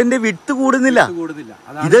 നമ്മുടെ റോഡിന്റെ വിഡ്ത് കൂടുന്നില്ല.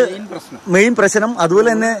 ഇത് മെയിൻ പ്രശ്നം. അതുപോലെ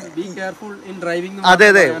തന്നെ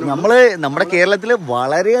അതെ നമ്മുടെ കേരളത്തില്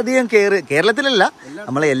വളരെയധികം കേരളത്തിലല്ല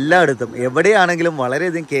നമ്മളെ എല്ലായിടത്തും എവിടെയാണെങ്കിലും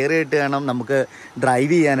വളരെയധികം കെയർ ആയിട്ട് വേണം നമുക്ക്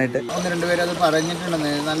ഡ്രൈവ് ചെയ്യാനായിട്ട്. 1-2 പേര് അത്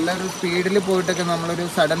പറഞ്ഞിട്ടുണ്ടെന്ന്. നല്ലൊരു സ്പീഡിൽ പോയിട്ടൊക്കെ നമ്മളൊരു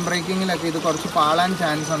സഡൻ ബ്രേക്കിങ്ങിലൊക്കെ ഇത് കുറച്ച് പാളാൻ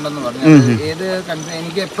ചാൻസ് ഉണ്ടെന്ന് പറഞ്ഞു. ഏത്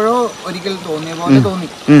എനിക്ക് എപ്പോഴോ ഒരിക്കൽ തോന്നിയ പോലെ തോന്നി.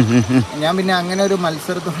 ഞാൻ പിന്നെ അങ്ങനെ ഒരു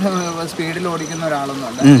മത്സരത്തോടെ സ്പീഡിൽ ഓടിക്കുന്ന ഒരാളൊന്നും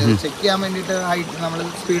അല്ല. ചെക്ക് ചെയ്യാൻ വേണ്ടിയിട്ട് ഹൈറ്റ് നമ്മൾ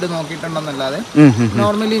സ്പീഡ് നോക്കിയിട്ടുണ്ടെന്നല്ലാതെ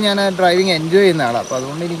നോർമലി ഞാൻ ഡ്രൈവിംഗ് എൻജോയ് ചെയ്യുന്ന ആളാണ്. അപ്പോൾ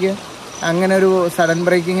അതുകൊണ്ട് എനിക്ക് അങ്ങനെ ഒരു സഡൻ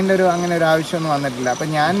ബ്രേക്കിങ്ങിൻ്റെ അങ്ങനെ ഒരു ആവശ്യമൊന്നും വന്നിട്ടില്ല. അപ്പം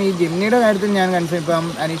ഞാൻ ഈ ജിംനിയുടെ കാര്യത്തിൽ ഞാൻ കൺസേൺ, ഇപ്പം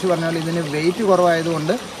അനീഷ് പറഞ്ഞ പോലെ ഇതിന് വെയിറ്റ്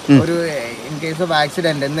കുറവായതുകൊണ്ട് ഒരു ഇൻ കേസ് ഓഫ്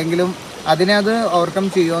ആക്സിഡൻറ്റ് എന്തെങ്കിലും അതിനെ അത് ഓവർകം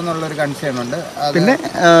ചെയ്യുമെന്നുള്ളൊരു കൺസേൺ ഉണ്ട്. പിന്നെ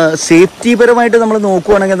സേഫ്റ്റി പരമായിട്ട് നമ്മൾ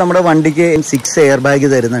നോക്കുവാണെങ്കിൽ നമ്മുടെ വണ്ടിക്ക് 6 എയർ ബാഗ്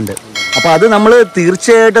തരുന്നുണ്ട്. അപ്പോൾ അത് നമ്മൾ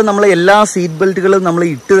തീർച്ചയായിട്ടും നമ്മൾ എല്ലാ സീറ്റ് ബെൽറ്റുകളും നമ്മൾ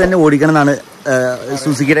ഇട്ട് തന്നെ ഓടിക്കണം എന്നാണ്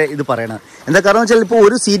സുസുക്കിയുടെ ഇത് പറയണത്. എന്താ കാരണം വെച്ചാൽ ഇപ്പോൾ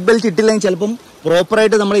ഒരു സീറ്റ് ബെൽറ്റ് ഇട്ടില്ലെങ്കിൽ ചിലപ്പം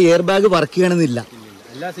പ്രോപ്പറായിട്ട് നമ്മുടെ എയർ ബാഗ് വർക്ക് ചെയ്യണമെന്നില്ല.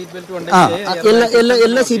 എല്ലാ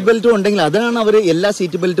സീറ്റ് ബെൽറ്റും ഉണ്ടെങ്കിൽ അതാണ് അവർ എല്ലാ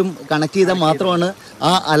സീറ്റ് ബെൽറ്റും കണക്ട് ചെയ്താൽ മാത്രമാണ്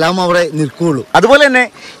ആ അലാം അവിടെ നിൽക്കുകയുള്ളൂ. അതുപോലെ തന്നെ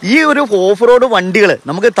ഈ ഒരു ഓഫ് റോഡ് വണ്ടികൾ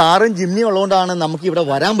നമുക്ക് താറും ജിമ്നി ഉള്ളതുകൊണ്ടാണ് നമുക്ക് ഇവിടെ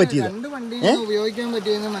വരാൻ പറ്റിയത്. ഉപയോഗിക്കാൻ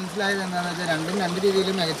പറ്റിയെന്ന് മനസ്സിലായത് എന്താണെന്ന് വെച്ചാൽ രണ്ടും രണ്ട്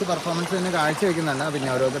രീതിയിലും മികച്ച പെർഫോമൻസ് തന്നെ കാഴ്ചവെക്കുന്നുണ്ട്.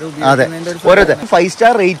 പിന്നെ അതെ, ഓരോരുത്തർ 5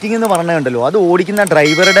 സ്റ്റാർ റേറ്റിംഗ് എന്ന് പറഞ്ഞുണ്ടല്ലോ, അത് ഓടിക്കുന്ന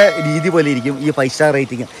ഡ്രൈവറുടെ രീതി പോലെ ഇരിക്കും ഈ 5 സ്റ്റാർ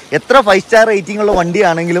റേറ്റിംഗ്. എത്ര 5 സ്റ്റാർ റേറ്റിംഗ് ഉള്ള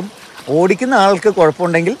വണ്ടിയാണെങ്കിലും ഓടിക്കുന്ന ആൾക്ക്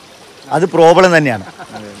കുഴപ്പമുണ്ടെങ്കിൽ അത് പ്രോബ്ലം തന്നെയാണ്.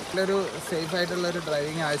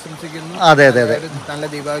 അതെ അതെ അതെ, നല്ല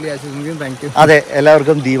ദീപാവലി ആശംസിക്കും. Thank you. അതെ,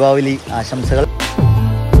 എല്ലാവർക്കും ദീപാവലി ആശംസകൾ.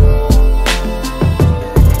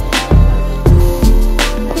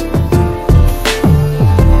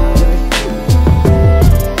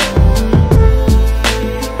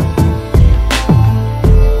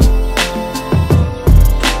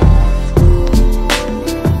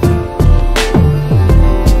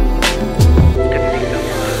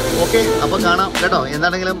 അപ്പോൾ കാണാം കേട്ടോ.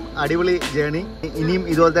 എന്താണെങ്കിലും അടിപൊളി ജേണി. ഇനിയും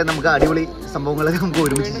ഇതുപോലത്തെ നമുക്ക് അടിപൊളി സംഭവങ്ങളൊക്കെ നമുക്ക്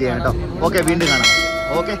ഒരുമിച്ച് ചെയ്യാം കേട്ടോ. ഓക്കെ, വീണ്ടും കാണാം.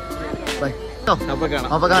 Okay, by.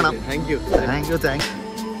 അപ്പോൾ കാണാം. Thank you.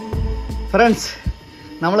 ഫ്രണ്ട്സ്,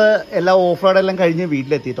 നമ്മൾ എല്ലാ ഓഫ് റോഡെല്ലാം കഴിഞ്ഞ്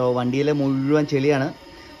വീട്ടിലെത്തി കേട്ടോ. വണ്ടിയിൽ മുഴുവൻ ചെളിയാണ്.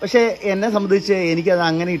 പക്ഷേ എന്നെ സംബന്ധിച്ച് എനിക്കത്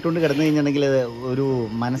അങ്ങനെ ഇട്ടുകൊണ്ട് കിടന്നു കഴിഞ്ഞിട്ടുണ്ടെങ്കിൽ ഒരു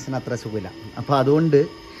മനസ്സിന് അത്ര സുഖമില്ല. അപ്പോൾ അതുകൊണ്ട്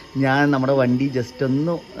ഞാൻ നമ്മുടെ വണ്ടി ജസ്റ്റ്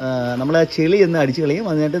ഒന്ന് നമ്മൾ ചെളി ഒന്ന് അടിച്ച് കളയും.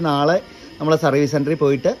 എന്നിട്ട് നാളെ നമ്മൾ സർവീസ് സെൻറ്ററിൽ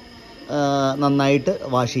പോയിട്ട് നന്നായിട്ട്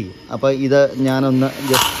വാഷ് ചെയ്യും. അപ്പോൾ ഇത് ഞാനൊന്ന്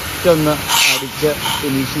ജസ്റ്റ് ഒന്ന് അടിച്ച്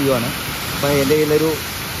ഫിനിഷ് ചെയ്യുവാണ്. അപ്പോൾ എൻ്റെ കയ്യിലൊരു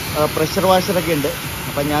പ്രഷർ വാഷറൊക്കെ ഉണ്ട്.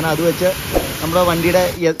 അപ്പം ഞാൻ അത് വെച്ച് നമ്മുടെ വണ്ടിയുടെ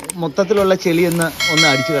മൊത്തത്തിലുള്ള ചെളി ഒന്ന്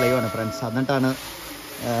അടിച്ച് കളയുവാണ് ഫ്രണ്ട്സ്. എന്നിട്ടാണ്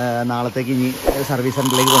നാളത്തേക്ക് ഇനി സർവീസ്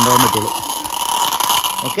സെൻറ്ററിലേക്ക് കൊണ്ടുപോകാൻ പറ്റുള്ളൂ.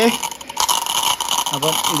 ഓക്കെ,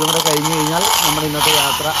 അപ്പം ഇതും കൂടെ കഴിഞ്ഞ് കഴിഞ്ഞാൽ നമ്മുടെ ഇന്നത്തെ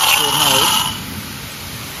യാത്ര പൂർണ്ണമാവും.